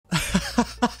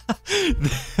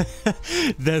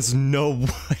There's no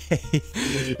way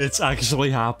it's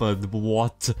actually happened.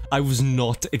 What? I was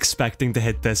not expecting to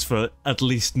hit this for at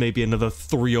least maybe another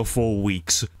 3 or 4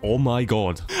 weeks. Oh my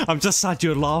god. I'm just sat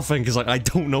here laughing because like, I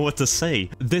don't know what to say.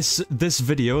 This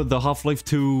video, the Half-Life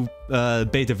 2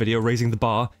 beta video, Raising the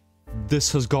Bar,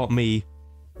 this has got me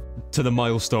to the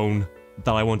milestone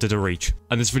that I wanted to reach.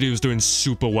 And this video is doing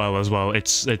super well as well.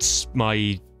 It's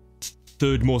my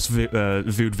third most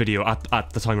viewed video at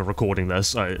the time of recording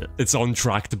this. It's on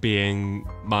track to being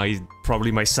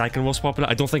probably my second most popular.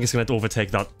 I don't think it's going to overtake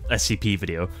that SCP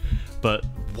video, but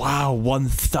wow,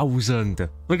 1,000.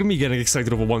 Look at me getting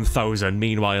excited over 1,000.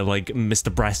 Meanwhile, like,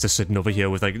 Mr. Breast is sitting over here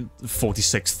with like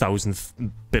 46,000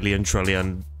 billion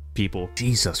trillion people.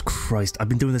 Jesus Christ, I've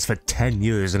been doing this for 10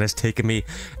 years and it's taken me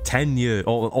 10 years,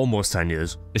 almost 10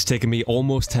 years. It's taken me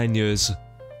almost 10 years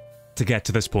to get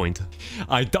to this point.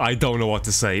 I don't know what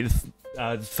to say.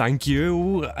 Thank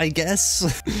you, I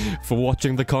guess, for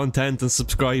watching the content and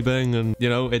subscribing, and, you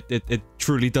know, it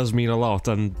truly does mean a lot,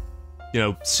 and, you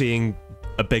know, seeing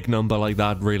a big number like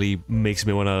that really makes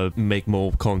me want to make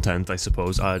more content, I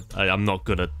suppose. I'm not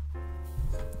good at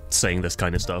saying this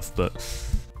kind of stuff, but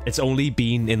it's only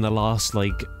been in the last,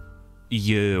 like,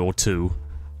 year or two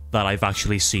that I've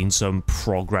actually seen some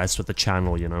progress with the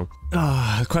channel, you know?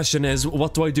 The question is,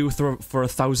 what do I do for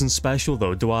 1,000 special,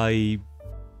 though? Do I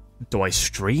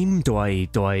stream? Do I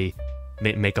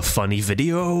make a funny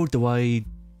video? The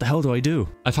hell do I do?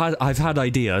 I've had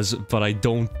ideas, but I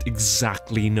don't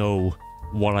exactly know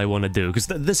what I want to do, because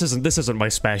this isn't my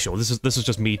special. This is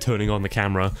just me turning on the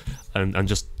camera and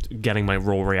just getting my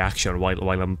raw reaction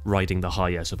while I'm riding the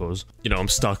high, I suppose. You know, I'm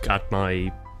stuck at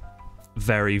my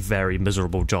very, very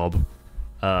miserable job,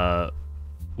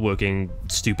 working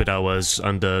stupid hours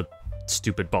under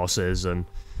stupid bosses and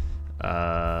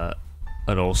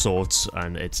all sorts,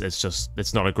 and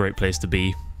it's not a great place to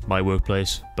be, my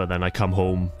workplace. But then I come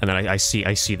home and then I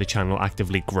see the channel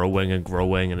actively growing and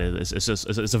growing, and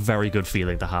it's a very good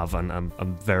feeling to have, and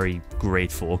I'm very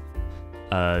grateful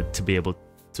to be able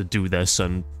to do this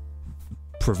and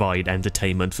provide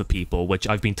entertainment for people, which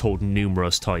I've been told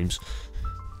numerous times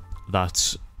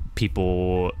that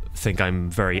people think I'm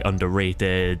very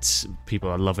underrated, people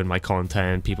are loving my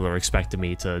content, people are expecting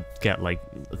me to get like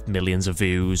millions of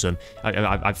views, and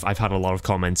I've had a lot of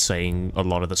comments saying a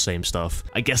lot of the same stuff.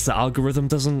 I guess the algorithm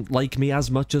doesn't like me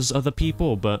as much as other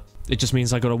people, but it just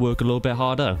means I gotta work a little bit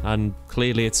harder, and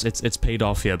clearly it's paid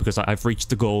off here, because I've reached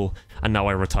the goal and now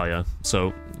I retire.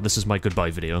 So this is my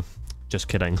goodbye video. Just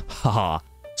kidding. Haha.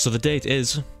 So the date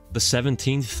is the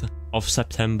 17th of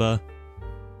September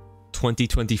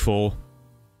 2024,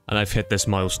 and I've hit this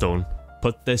milestone.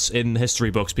 Put this in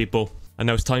history books, people. And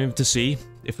now it's time to see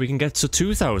if we can get to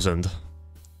 2,000,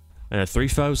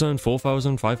 3,000,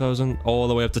 4,000, 5,000, all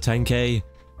the way up to 10k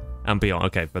and beyond.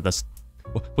 Okay, but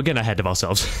we're getting ahead of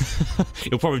ourselves.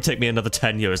 It'll probably take me another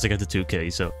 10 years to get to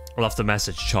 2k, so I'll have to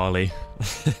message Charlie.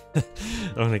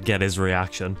 I want to get his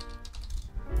reaction.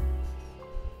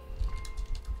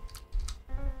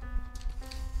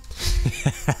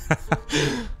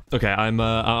 Okay, I'm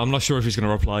not sure if he's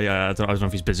gonna reply. I don't know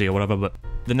if he's busy or whatever, but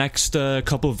the next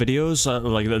couple of videos,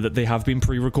 like, they have been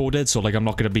pre-recorded, so, like, I'm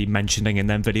not gonna be mentioning in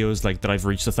them videos, like, that I've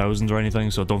reached 1,000 or anything,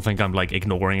 so don't think I'm, like,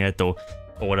 ignoring it or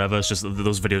whatever. It's just that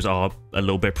those videos are a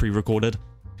little bit pre-recorded.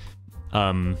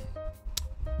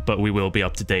 But we will be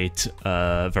up to date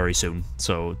very soon,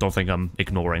 so don't think I'm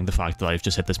ignoring the fact that I've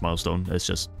just hit this milestone. It's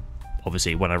just,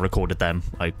 obviously, when I recorded them,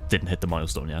 I didn't hit the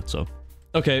milestone yet, so.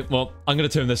 Okay, well, I'm gonna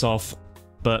turn this off.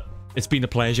 But it's been a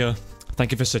pleasure.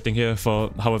 Thank you for sitting here for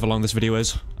however long this video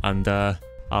is, and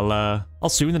I'll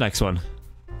see you in the next one.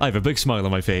 I have a big smile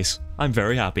on my face. I'm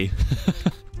very happy.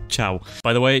 Ciao.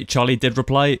 By the way, Charlie did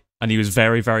reply, and he was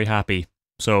very, very happy.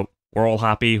 So we're all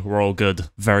happy, we're all good.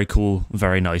 Very cool,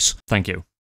 very nice. Thank you.